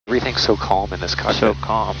Everything's so calm in this cockpit. So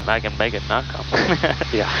calm. I can make it not calm.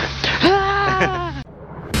 Yeah.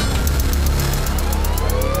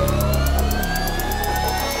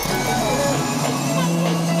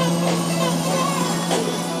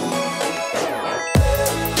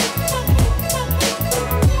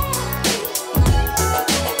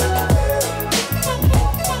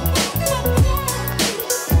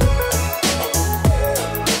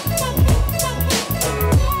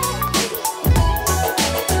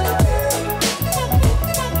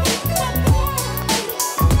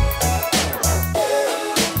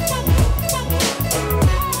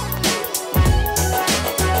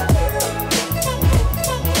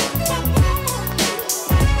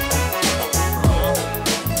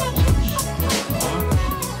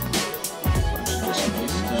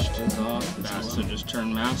 So just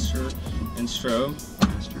turn master and strobe.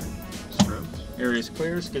 Master, strobe. Area's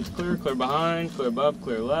clear, skids clear, clear behind, clear above,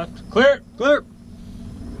 clear left. Clear! Clear!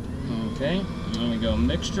 Okay, and then we go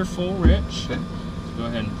mixture full rich. Okay. Go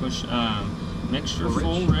ahead and push mixture Full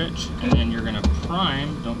full rich, and then you're gonna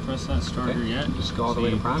prime, don't press that starter Okay. yet. Just go all the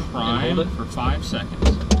way to prime and Prime hold it. for 5 seconds.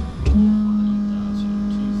 1,000,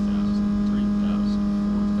 2,000, 3,000,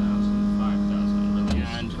 4,000, 5,000, release.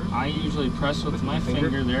 And I usually press with my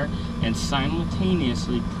finger there and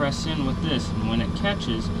simultaneously press in with this, and when it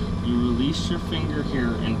catches, you release your finger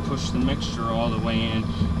here and push the mixture all the way in,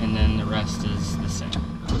 and then the rest is the same.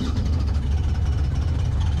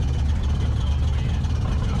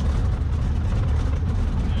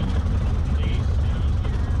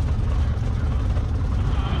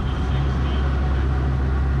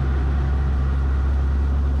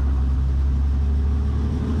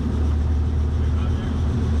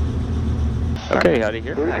 Okay, howdy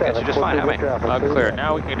here. I got you just fine, how many? Clear.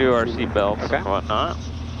 Now we can do our seat belts and whatnot.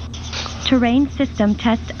 Terrain system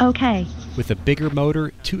test okay. With a bigger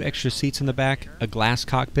motor, 2 extra seats in the back, a glass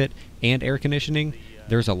cockpit, and air conditioning,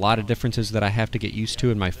 there's a lot of differences that I have to get used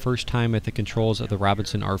to in my first time at the controls of the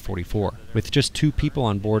Robinson R-44. With just 2 people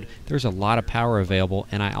on board, there's a lot of power available,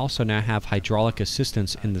 and I also now have hydraulic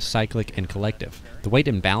assistance in the cyclic and collective. The weight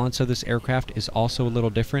and balance of this aircraft is also a little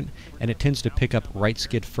different, and it tends to pick up right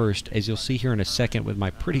skid first, as you'll see here in a second with my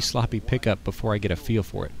pretty sloppy pickup before I get a feel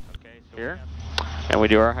for it. Okay, here. And we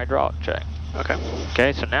do our hydraulic check. Okay.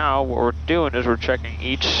 Okay, so now what we're doing is we're checking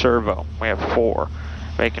each servo. We have 4.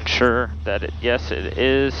 Making sure that yes, it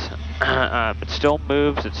is, it still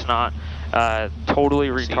moves, it's not totally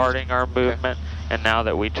retarding our movement, and now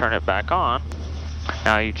that we turn it back on,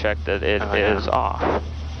 now you check that it is off.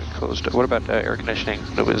 Closed it. What about air conditioning?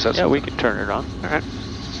 Is that we can turn it on. Alright.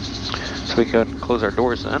 So we can close our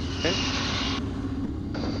doors then. Okay.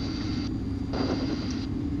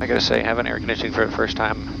 I gotta say, having air conditioning for the first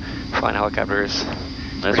time flying helicopters.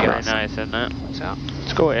 That's pretty awesome. Nice, isn't it? So.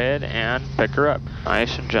 Let's go ahead and pick her up.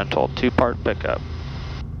 Nice and gentle, 2-part pickup.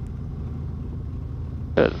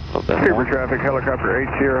 Good, a little bit Heber more. traffic, helicopter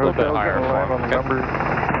 8 Sierra A little bit Hotel, higher gonna land on the numbers,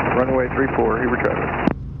 runway 34, Heber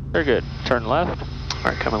traffic. Very good. Turn left.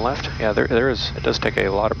 Alright, coming left. Yeah, there is, it does take a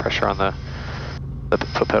lot of pressure on the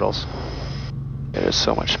foot pedals. It is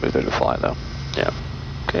so much smoother to fly though. Yeah.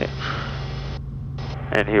 Okay.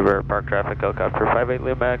 And Huber, park traffic, helicopter 58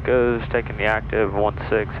 Lima Echoes, taking the active,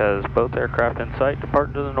 16 has both aircraft in sight,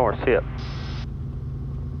 departing to the north, see it.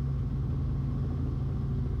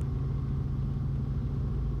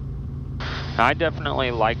 I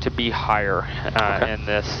definitely like to be higher in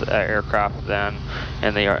this aircraft than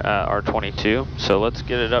in the R-22, so let's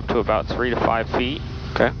get it up to about 3 to 5 feet.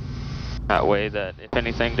 Okay. That way that if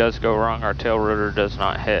anything does go wrong, our tail rotor does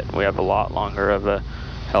not hit. We have a lot longer of a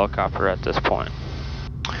helicopter at this point.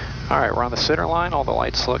 Alright, we're on the center line, all the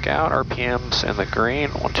lights look out, RPMs in the green,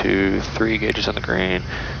 1, 2, 3 gauges in the green,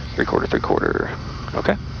 3/4, 3/4.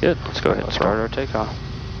 Okay. Good, let's go ahead and start our takeoff.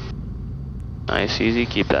 Nice, easy,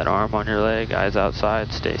 keep that arm on your leg, eyes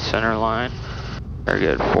outside, stay center line. Very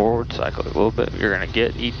good, forward, cycle a little bit. You're gonna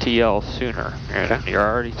get ETL sooner. You're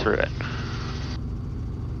already through it.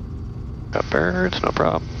 Got birds, no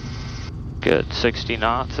problem. Good, 60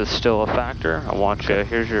 knots is still a factor. I want you,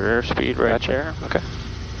 here's your airspeed right there. Okay.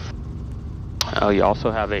 Oh, you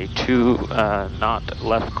also have a 2 knot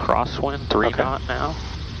left crosswind, 3 knot now.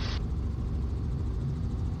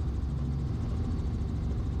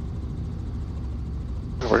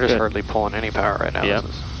 We're just hardly pulling any power right now. Yep.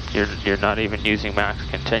 You're not even using max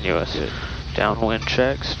continuous. Good. Downwind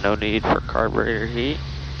checks, no need for carburetor heat.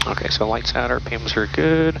 Okay, so lights out, RPMs are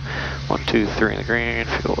good. 1, 2, 3 in the green,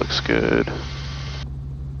 fuel looks good.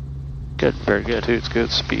 Good, very good. Altitude's good,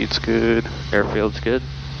 speed's good. Airfield's good.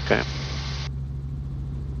 Okay.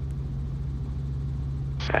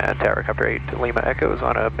 And Tower Copter 8 Lima Echo is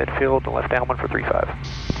on a midfield left downwind for 35.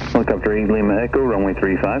 Helicopter 8 Lima Echo, runway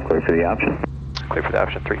 35, clear for the option. Clear for the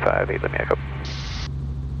option 35, 8 Lima Echo.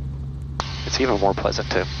 It's even more pleasant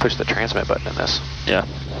to push the transmit button in this. Yeah.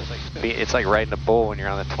 It's like riding a bull when you're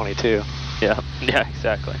on the 22. Yeah, yeah,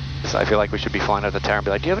 exactly. So I feel like we should be flying out the tower and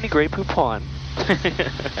be like, do you have any Grey Poupon?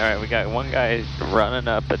 Alright, we got one guy running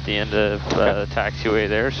up at the end of the taxiway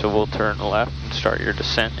there, so we'll turn left and start your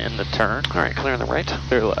descent in the turn. Alright, clear on the right.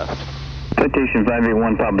 Clear left. Citation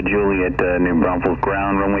 581 Papa Juliet, New Braunfels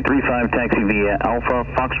ground, runway 35, taxi via Alpha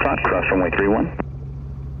Foxtrot, cross runway 31.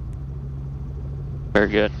 Very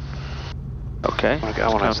good. Okay. I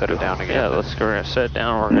want to set it down again. Yeah, we're going to set it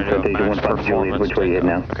down. We're going to do a Citation 1 max Papa Juliet, performance. which way you head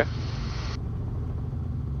now? Okay.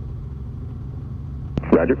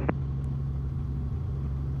 Roger.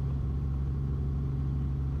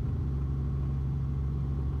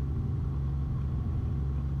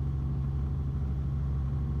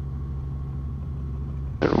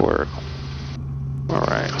 Good work.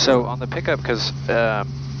 Alright. So on the pickup, because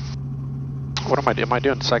what am I doing? Am I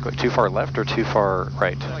doing cyclic too far left or too far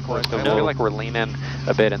right? I feel like we're leaning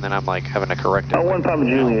a bit and then I'm like having to correct it. Oh, 1 Papa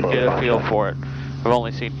Juliet. Get a feel for it. I've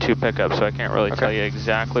only seen 2 pickups, so I can't really tell you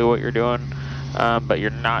exactly what you're doing, but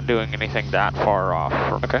you're not doing anything that far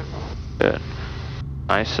off. Okay. Good.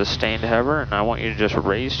 Nice sustained hover, and I want you to just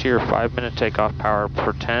raise to your 5-minute takeoff power.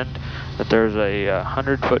 Pretend that there's a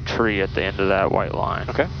 100-foot tree at the end of that white line.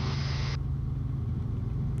 Okay.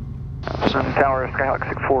 Tower, Skyhawk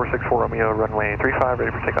 6464 Romeo, runway 35,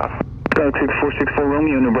 ready for takeoff. Skyhawk 6464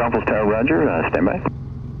 Romeo, New Braunfels Tower, roger, stand by.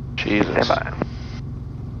 Jesus. Stand by.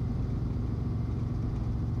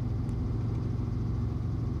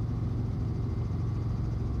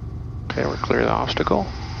 Okay, we're clear of the obstacle.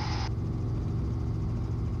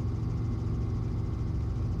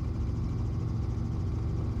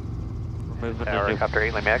 Tower Copter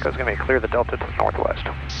 8 Lima Echo is going to be clear the Delta to the northwest.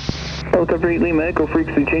 Helicopter 8 Lima Echo,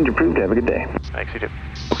 frequency change approved, have a good day. Thanks, you too.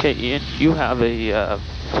 Okay, Ian, you have a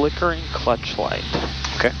flickering clutch light.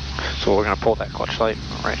 Okay, so we're going to pull that clutch light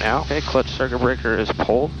right now. Okay, clutch circuit breaker is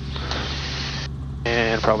pulled.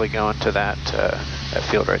 And probably going to that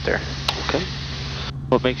field right there. Okay.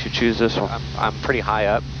 What makes you choose this one? I'm pretty high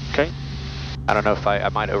up. Okay. I don't know if I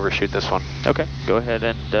might overshoot this one. Okay, go ahead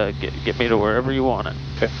and get me to wherever you want it.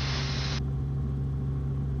 Okay.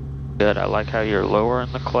 Good, I like how you're lower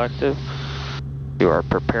in the collective. You are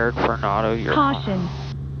prepared for an auto. You're Caution.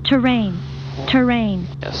 Terrain. Terrain.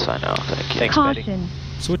 Yes, I know, thank you. Thanks, Betty. Caution.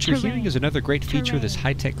 So what you're Terrain. hearing is another great feature of this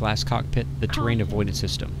Terrain. high-tech glass cockpit, the terrain Caution. avoidance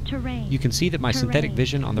system. Terrain. You can see that my synthetic Terrain.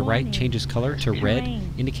 vision on the right Warning. changes color to red,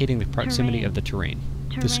 Terrain. indicating the proximity Terrain. of the terrain.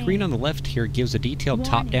 The Terrain. screen on the left here gives a detailed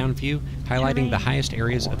Warning. top-down view, highlighting the Terrain. highest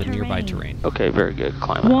areas of the nearby terrain. Okay, very good,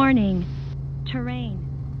 climb out. Warning. Terrain.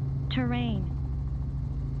 Terrain.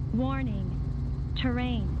 Warning.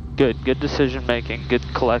 Terrain. Good decision making, good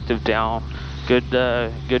collective down,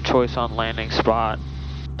 good choice on landing spot.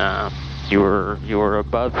 You were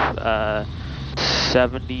above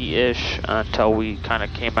 70-ish until we kind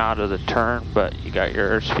of came out of the turn, but you got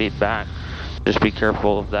your airspeed back. Just be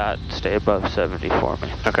careful of that. Stay above 70 for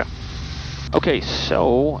me. Okay. Okay,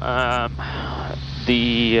 so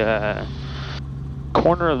the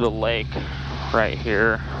corner of the lake right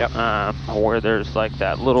here, Yep. where there's like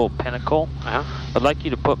that little pinnacle. I'd like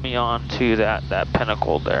you to put me onto that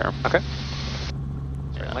pinnacle there. Okay.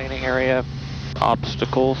 Landing area.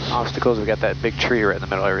 Obstacles. Obstacles, we got that big tree right in the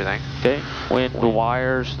middle of everything. Okay. Wind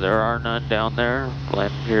wires, there are none down there.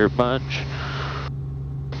 Land gear bunch.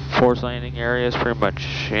 Force landing area is pretty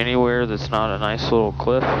much anywhere that's not a nice little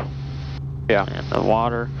cliff. Yeah. And the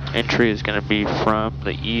water entry is going to be from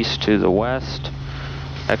the east to the west.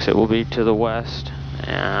 Exit will be to the west.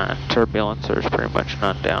 And turbulence, there's pretty much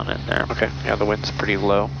none down in there. Okay, yeah, the wind's pretty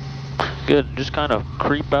low. Good, just kind of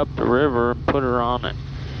creep up the river and put her on it.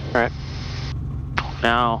 Alright.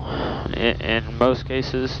 Now, in most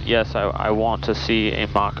cases, yes, I want to see a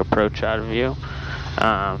mock approach out of you.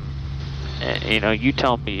 You know, you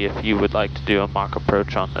tell me if you would like to do a mock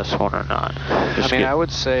approach on this one or not. I would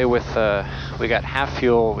say with, we got half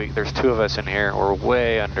fuel, there's 2 of us in here, we're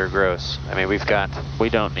way under gross. I mean, we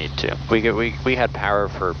don't need to. We had power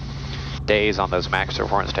for days on those max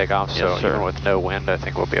performance takeoffs, so Yes, sir. even with no wind, I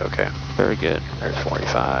think we'll be okay. Very good. There's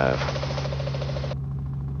 45.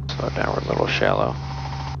 Slow down, we're a little shallow.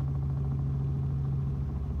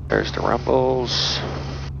 There's the rumbles.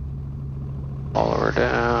 All over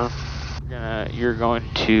down. You're going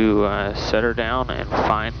to set her down and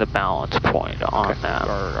find the balance point on that.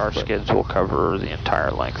 Our skids will cover the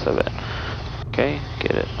entire length of it. Okay,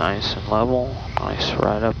 get it nice and level. Nice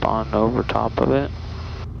right up on over top of it.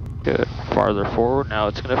 Good. Farther forward. Now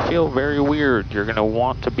it's going to feel very weird. You're going to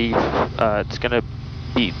want to be, it's going to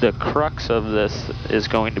be, the crux of this is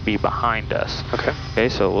going to be behind us. Okay. Okay,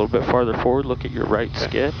 so a little bit farther forward, look at your right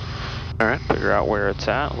skid. All right. Figure out where it's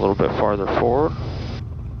at, a little bit farther forward.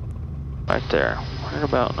 Right there. Right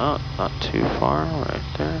about, not too far, right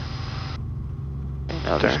there. Okay,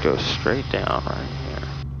 now just go straight down right here.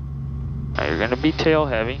 Now you're going to be tail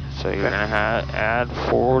heavy, so you're going to add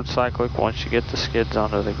forward cyclic once you get the skids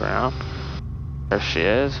onto the ground. There she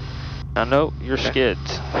is. Now note your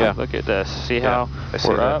skids. Yeah. Look at this. See how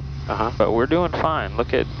we're up? But we're doing fine.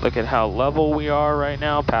 Look at how level we are right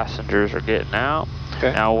now. Passengers are getting out.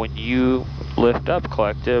 Okay. Now when you lift up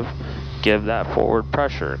collective, give that forward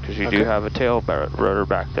pressure because you do have a tail rotor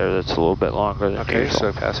back there that's a little bit longer than usual.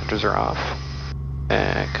 So passengers are off.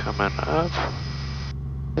 And coming up.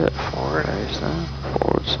 Good. Forward. Raise that.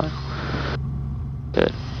 Forward cycle.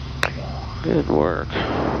 Good. Good work.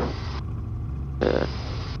 Good.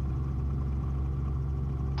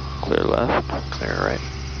 Clear left. Clear right.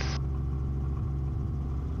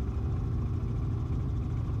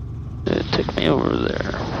 Good. Take me over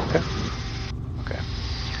there. Okay. Okay.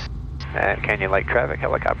 And Canyon Lake traffic,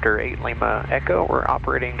 helicopter 8 Lima Echo. We're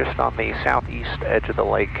operating just on the southeast edge of the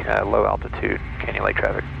lake, low altitude. Canyon Lake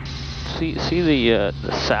traffic. See the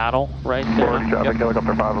saddle right there? Traffic,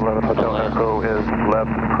 helicopter 511, Hotel Echo is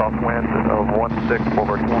left crosswind of 16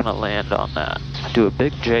 forward. I want to land on that. Do a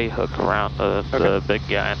big J hook around the big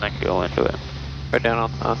guy and then go into it. Right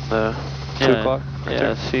down on the 2 o'clock? Right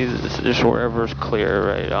there. See, just wherever's clear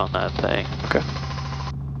right on that thing. Okay.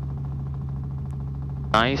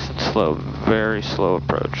 Nice and slow, very slow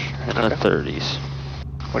approach in the 30s.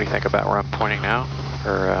 What do you think about where I'm pointing now?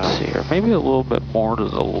 Or see here, maybe a little bit more to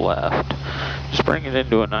the left. Just bring it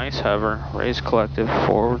into a nice hover, raise collective,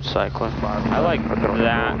 forward cycling. I like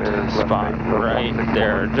that spot right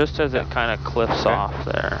there, just as it kind of cliffs off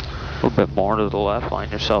there. A little bit more to the left, line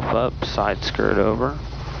yourself up, side skirt over.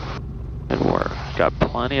 Good work. Got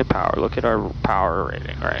plenty of power. Look at our power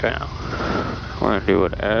rating right now. We're gonna do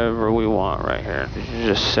whatever we want right here. You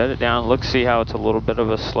just set it down. Look, see how it's a little bit of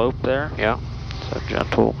a slope there? Yeah. So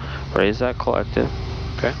gentle, raise that collective.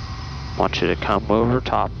 Okay. Want you to come over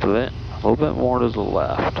top of it, a little bit more to the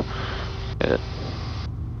left. Good.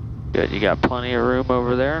 Good, you got plenty of room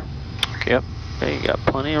over there? Yep. Okay, you got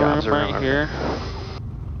plenty of room right here.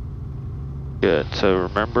 Good, so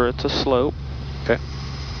remember it's a slope. Okay.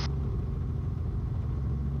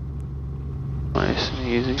 Nice and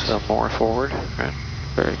easy. So more forward. Right.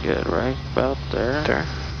 Very good, right about there. There.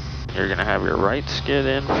 You're gonna have your right skid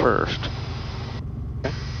in first.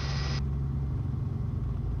 Okay.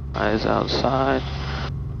 Eyes outside,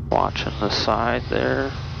 watching the side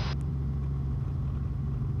there.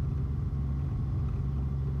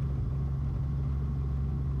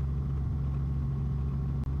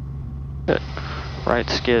 Good. Right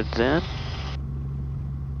skid's in.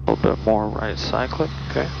 A little bit more right cyclic.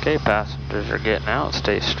 Okay. Okay, passengers are getting out.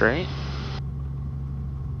 Stay straight.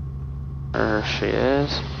 There she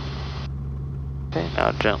is. Okay,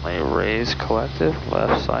 now gently raise collective,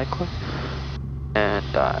 left cyclic, and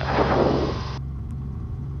dive.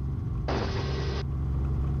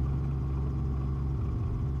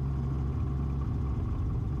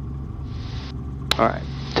 Alright,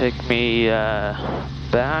 take me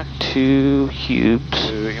back to Hubes.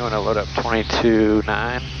 So you want to load up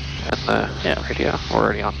 22.9 and the radio? We're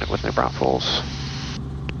already on it with New Braunfels.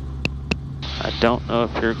 I don't know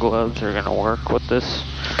if your gloves are going to work with this.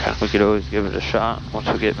 Okay. We could always give it a shot once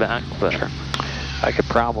we get back, but sure. I could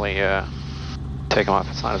probably take them off.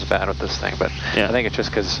 It's not as bad with this thing, but I think it's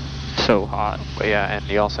just because so hot. But yeah, and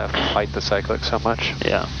you also have to fight the cyclic so much.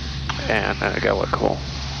 Yeah. And it gotta look cool.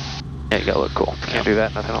 Yeah, you gotta look cool. If you can't do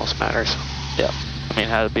that, nothing else matters. Yeah. I mean,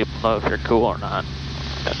 how do people know if you're cool or not?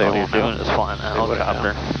 They All won't you're know. doing is flying a They wouldn't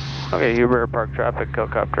helicopter. Okay, Huber Park traffic,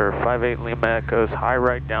 helicopter 58 Lima Echoes, high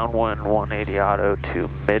right downwind, 180 auto to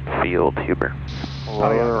midfield, Huber.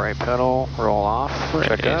 Lower right pedal, roll off,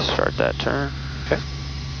 check up. Start that turn. Okay.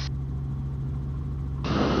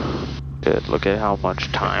 Good, look at how much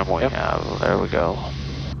time we have. There we go.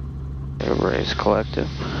 Okay, raise collective.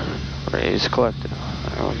 Raise collective.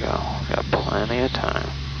 There we go. Got plenty of time.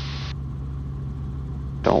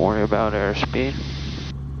 Don't worry about airspeed.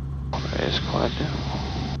 Raise collective.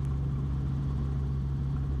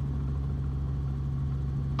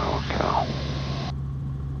 Okay.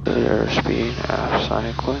 Good airspeed, aft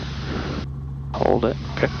cycling. Hold it.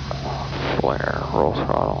 Okay. Flare, roll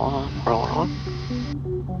throttle on. Rolling on.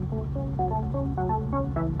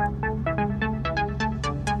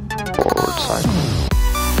 Forward cycle.